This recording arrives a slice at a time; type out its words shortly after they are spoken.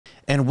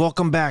And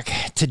welcome back.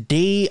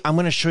 Today I'm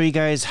going to show you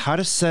guys how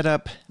to set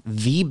up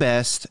the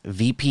best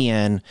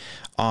VPN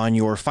on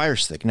your Fire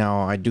Stick.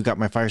 Now I do got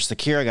my Fire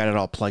Stick here. I got it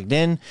all plugged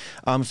in.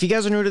 If you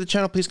guys are new to the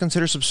channel, please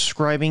consider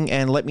subscribing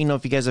and let me know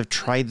if you guys have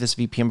tried this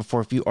VPN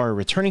before. If you are a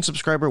returning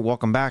subscriber,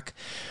 welcome back.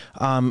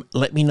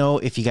 Let me know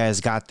if you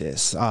guys got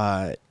this.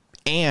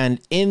 And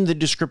in the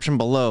description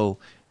below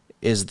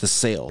is the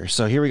sale.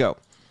 So here we go.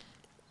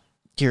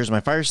 Here's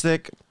my Fire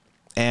Stick.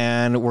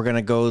 And we're going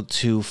to go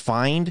to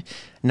find.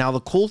 Now, the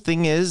cool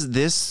thing is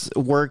this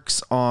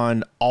works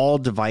on all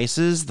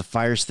devices, the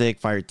Fire Stick,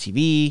 Fire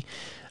TV,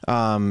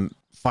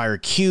 Fire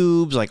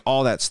Cubes, like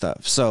all that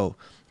stuff. So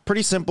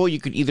pretty simple. You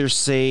could either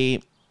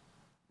say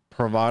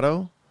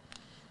Privado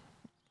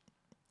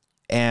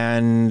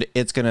and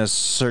it's going to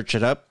search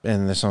it up.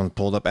 And this one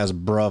pulled up as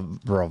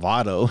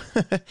Bravado.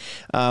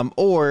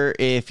 Or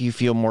if you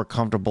feel more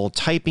comfortable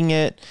typing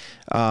it,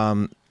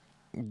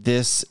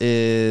 this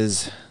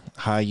is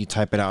how you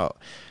type it out.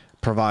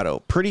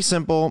 Privado. Pretty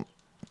simple.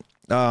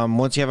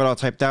 Once you have it all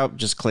typed out,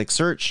 just click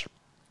search.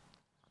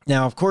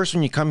 Now, of course,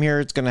 when you come here,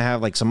 it's going to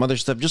have like some other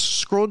stuff. Just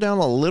scroll down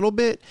a little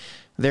bit.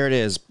 There it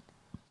is.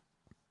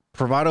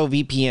 Privado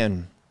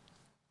VPN.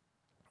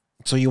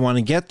 So you want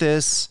to get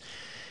this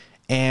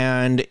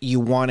and you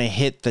want to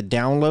hit the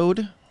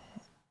download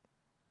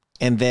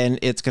and then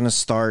it's going to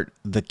start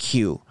the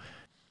queue.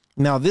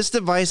 Now, this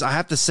device, I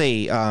have to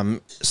say,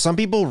 some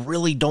people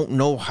really don't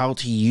know how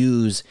to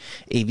use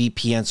a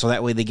VPN, so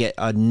that way they get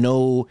a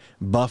no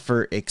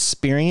buffer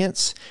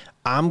experience.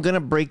 I'm going to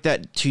break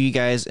that to you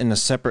guys in a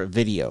separate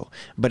video.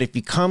 But if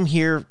you come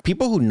here,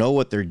 people who know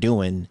what they're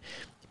doing,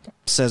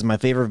 says my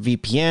favorite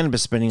VPN, but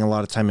spending a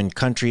lot of time in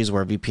countries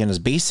where VPN is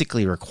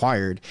basically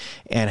required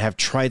and have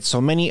tried so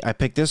many. I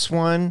picked this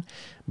one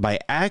by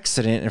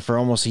accident, and for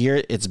almost a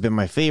year, it's been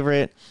my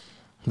favorite.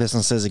 This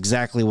one says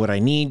exactly what I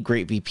need.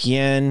 Great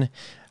VPN.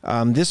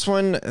 This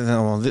one,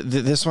 no,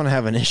 this one I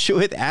have an issue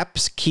with.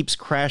 Apps keeps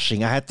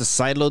crashing. I had to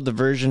sideload the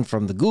version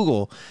from the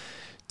Google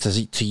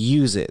to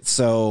use it.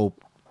 So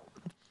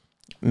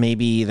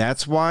maybe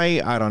that's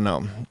why. I don't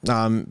know.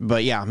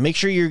 But yeah, make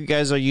sure you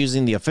guys are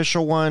using the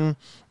official one.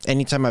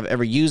 Anytime I've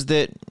ever used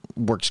it,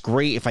 works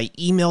great. If I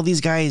email these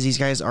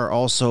guys are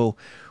also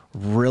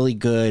really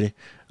good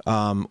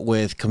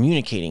with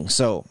communicating.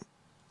 So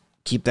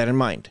keep that in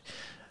mind.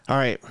 All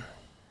right.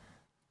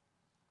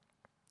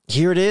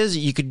 Here it is.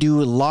 You could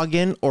do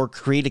login or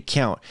create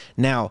account.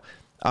 Now,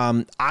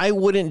 I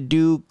wouldn't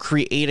do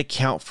create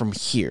account from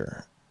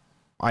here.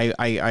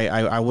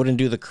 I wouldn't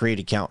do the create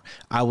account.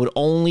 I would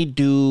only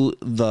do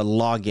the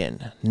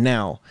login.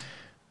 Now,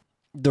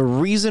 the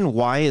reason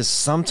why is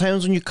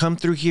sometimes when you come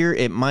through here,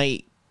 it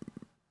might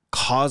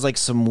cause like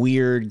some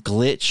weird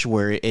glitch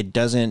where it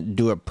doesn't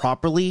do it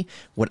properly.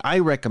 What I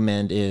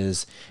recommend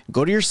is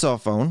go to your cell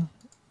phone,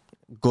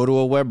 go to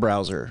a web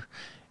browser,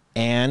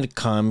 and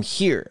come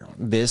here.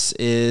 This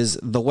is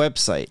the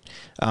website.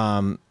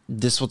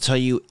 This will tell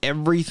you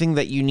everything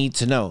that you need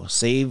to know.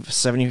 Save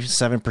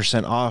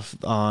 77% off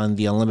on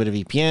the unlimited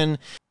VPN,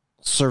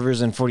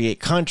 servers in 48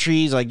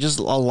 countries, like just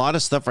a lot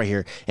of stuff right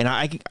here. And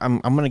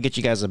I'm going to get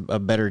you guys a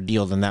better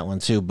deal than that one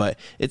too, but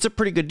it's a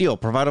pretty good deal.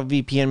 Privado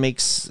VPN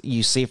makes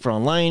you safer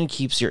online,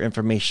 keeps your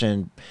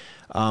information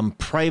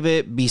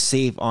private, be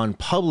safe on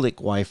public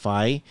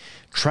Wi-Fi,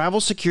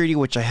 travel security,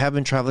 which I have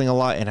been traveling a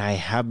lot and I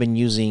have been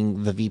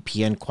using the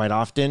VPN quite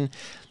often,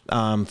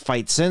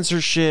 fight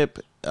censorship,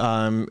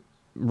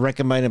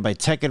 recommended by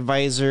Tech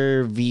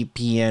Advisor,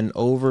 VPN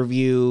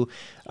overview,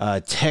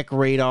 Tech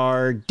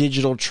Radar,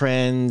 digital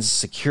trends,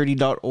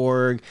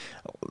 security.org.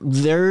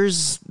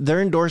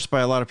 They're endorsed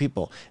by a lot of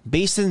people.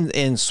 Based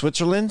in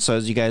Switzerland, so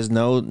as you guys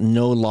know,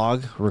 no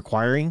log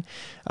requiring.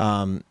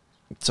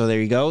 So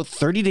there you go.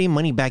 30-day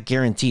money back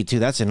guarantee too.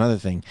 That's another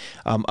thing.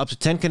 Up to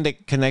 10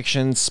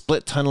 connections,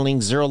 split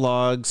tunneling, zero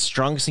logs,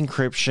 strongest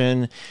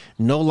encryption,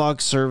 no log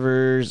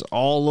servers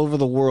all over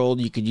the world.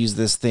 You could use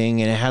this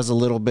thing, and it has a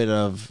little bit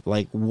of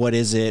like what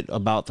is it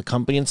about the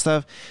company and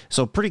stuff.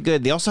 So pretty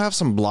good. They also have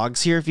some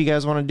blogs here if you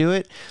guys want to do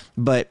it.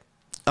 But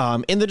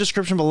in the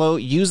description below,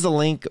 use the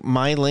link,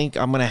 my link.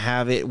 I'm going to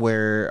have it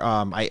where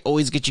I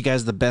always get you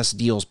guys the best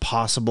deals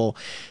possible.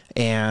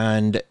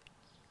 And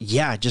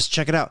yeah, just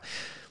check it out.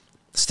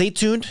 Stay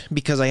tuned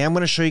because I am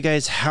going to show you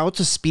guys how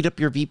to speed up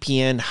your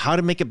VPN, how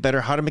to make it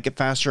better, how to make it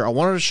faster. I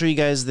wanted to show you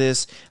guys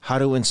this, how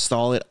to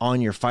install it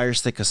on your Fire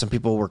Stick because some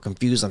people were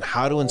confused on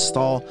how to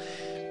install.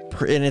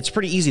 And it's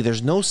pretty easy.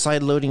 There's no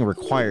side loading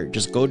required.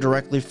 Just go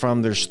directly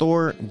from their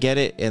store, get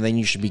it, and then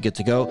you should be good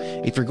to go.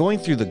 If you're going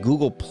through the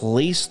Google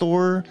Play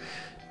Store,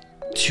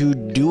 to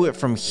do it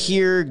from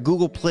here,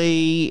 Google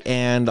Play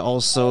and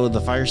also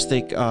the Fire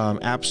Stick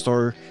App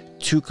Store,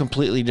 two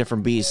completely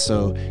different beasts,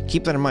 so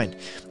keep that in mind.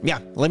 Yeah,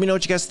 let me know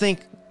what you guys think.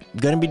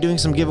 Gonna be doing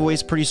some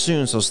giveaways pretty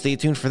soon, so stay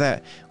tuned for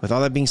that. With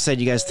all that being said,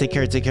 you guys take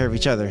care of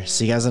each other.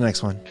 See you guys in the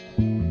next one.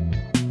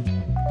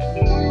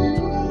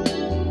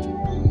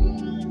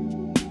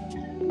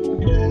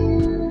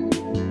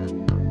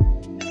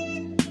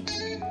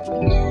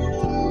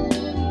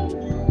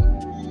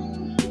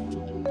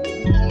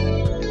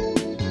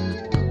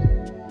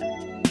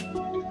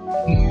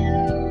 Yeah.